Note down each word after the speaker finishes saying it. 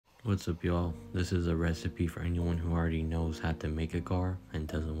What's up, y'all? This is a recipe for anyone who already knows how to make agar and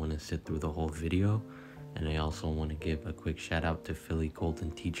doesn't want to sit through the whole video. And I also want to give a quick shout out to Philly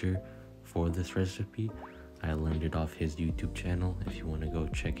Golden Teacher for this recipe. I learned it off his YouTube channel if you want to go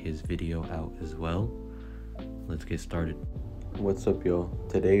check his video out as well. Let's get started. What's up, y'all?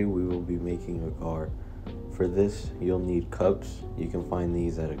 Today we will be making agar. For this, you'll need cups. You can find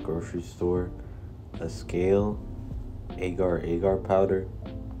these at a grocery store, a scale, agar powder,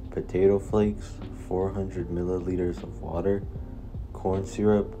 potato flakes, 400 milliliters of water, corn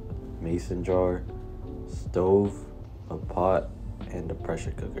syrup, mason jar, stove, a pot, and a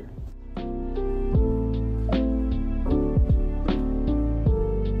pressure cooker.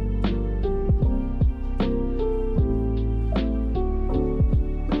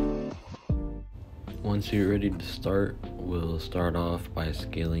 Once you're ready to start, we'll start off by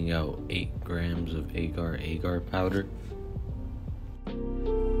scaling out 8 grams of agar powder.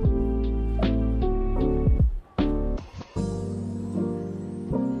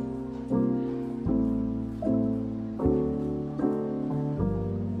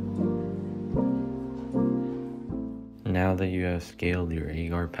 Now that you have scaled your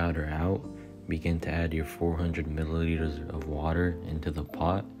agar powder out, begin to add your 400 milliliters of water into the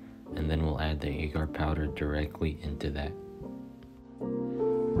pot, and then we'll add the agar powder directly into that.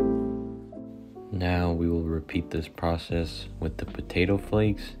 Now we will repeat this process with the potato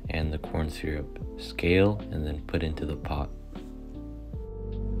flakes and the corn syrup. Scale and then put into the pot.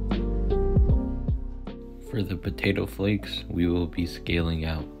 For the potato flakes, we will be scaling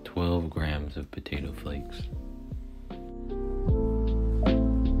out 12 grams of potato flakes.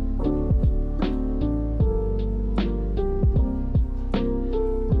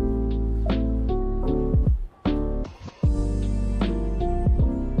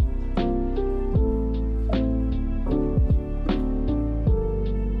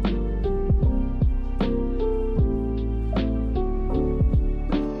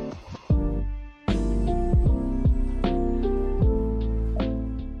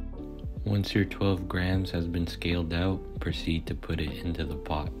 Once your 12 grams has been scaled out, proceed to put it into the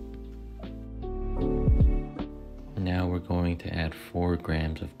pot. Now we're going to add 4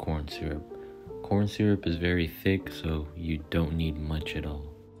 grams of corn syrup. Corn syrup is very thick, so you don't need much at all.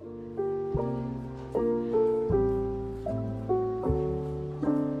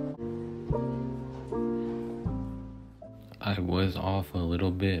 I was off a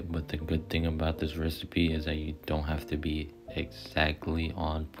little bit, but the good thing about this recipe is that you don't have to be exactly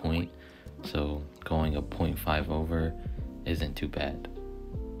on point. So going a 0.5 over isn't too bad.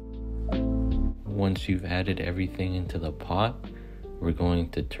 Once you've added everything into the pot, we're going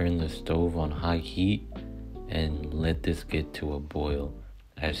to turn the stove on high heat and let this get to a boil.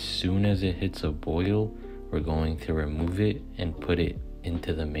 As soon as it hits a boil, we're going to remove it and put it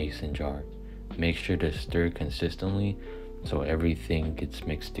into the mason jar. Make sure to stir consistently so everything gets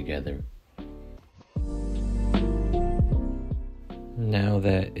mixed together. Now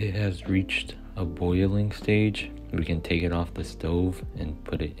that it has reached a boiling stage, we can take it off the stove and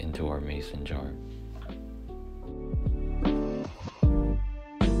put it into our mason jar.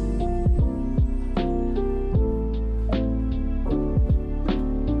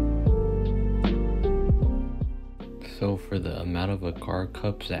 So for the amount of agar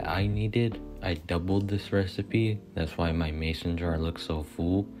cups that I needed, I doubled this recipe. That's why my mason jar looks so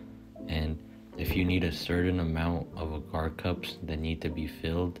full. And if you need a certain amount of agar cups that need to be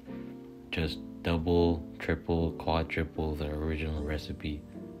filled, just double, triple, quadruple the original recipe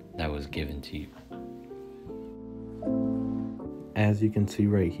that was given to you. As you can see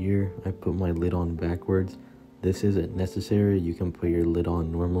right here, I put my lid on backwards. This isn't necessary. You can put your lid on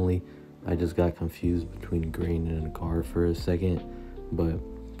normally. I just got confused between grain and agar for a second, but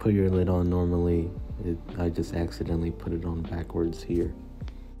put your lid on normally. I just accidentally put it on backwards here.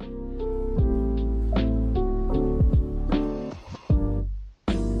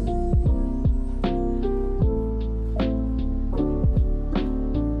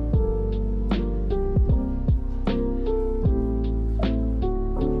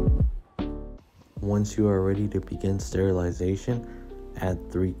 Once you are ready to begin sterilization,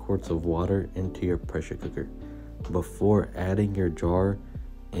 add 3 quarts of water into your pressure cooker. Before adding your jar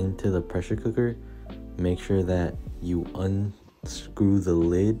into the pressure cooker, make sure that you unscrew the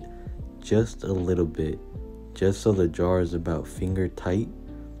lid just a little bit, just so the jar is about finger tight.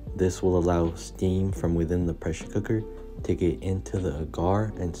 This will allow steam from within the pressure cooker to get into the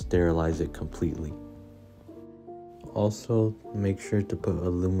agar and sterilize it completely. Also, make sure to put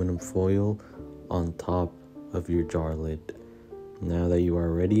aluminum foil on top of your jar lid. Now that you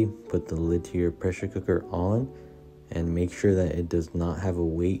are ready, put the lid to your pressure cooker on and make sure that it does not have a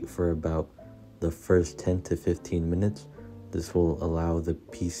wait for about the first 10 to 15 minutes. This will allow the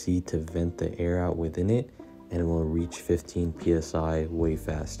PC to vent the air out within it and will reach 15 psi way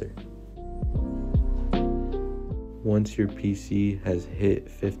faster. Once your PC has hit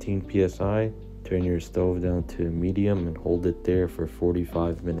 15 psi, turn your stove down to medium and hold it there for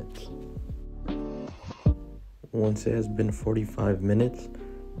 45 minutes. Once it has been 45 minutes,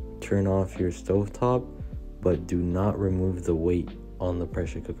 turn off your stovetop, but do not remove the weight on the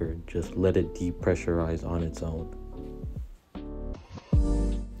pressure cooker. Just let it depressurize on its own.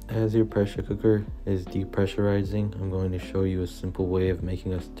 As your pressure cooker is depressurizing, I'm going to show you a simple way of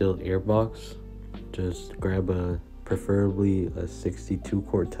making a still air box. Just grab preferably a 62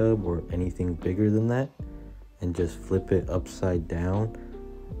 quart tub or anything bigger than that, and just flip it upside down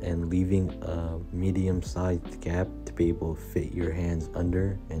and leaving a medium-sized gap to be able to fit your hands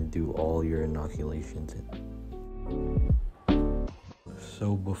under and do all your inoculations in.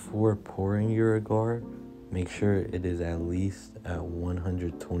 So before pouring your agar, make sure it is at least at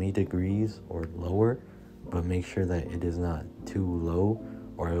 120 degrees or lower, but make sure that it is not too low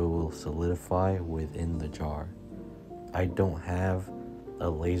or it will solidify within the jar. I don't have a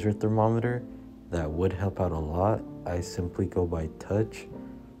laser thermometer. That would help out a lot. I simply go by touch.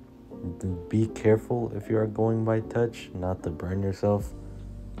 Be careful if you are going by touch, not to burn yourself,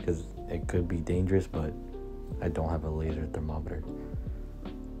 because it could be dangerous, but I don't have a laser thermometer.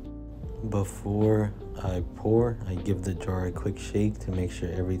 Before I pour, I give the jar a quick shake to make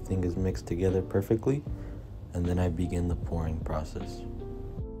sure everything is mixed together perfectly, and then I begin the pouring process.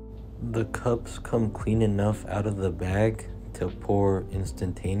 The cups come clean enough out of the bag to pour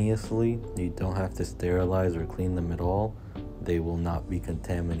instantaneously. You don't have to sterilize or clean them at all. They will not be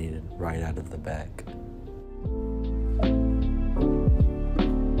contaminated right out of the bag.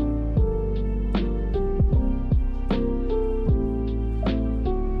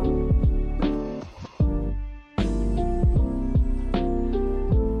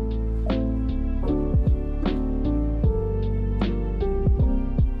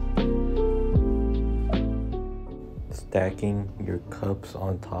 Stacking your cups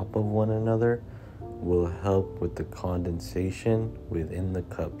on top of one another will help with the condensation within the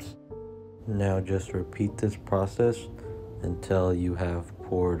cups. Now just repeat this process until you have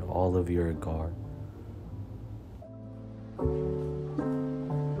poured all of your agar.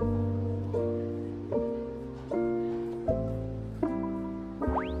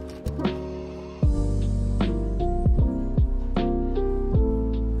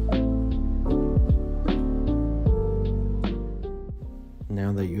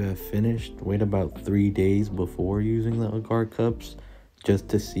 Now that you have finished, wait about 3 days before using the agar cups just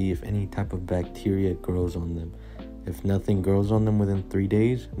to see if any type of bacteria grows on them. If nothing grows on them within 3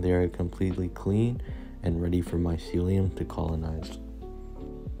 days, they are completely clean and ready for mycelium to colonize.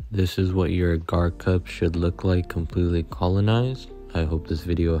 This is what your agar cup should look like completely colonized. I hope this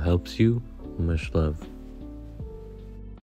video helps you. Much love.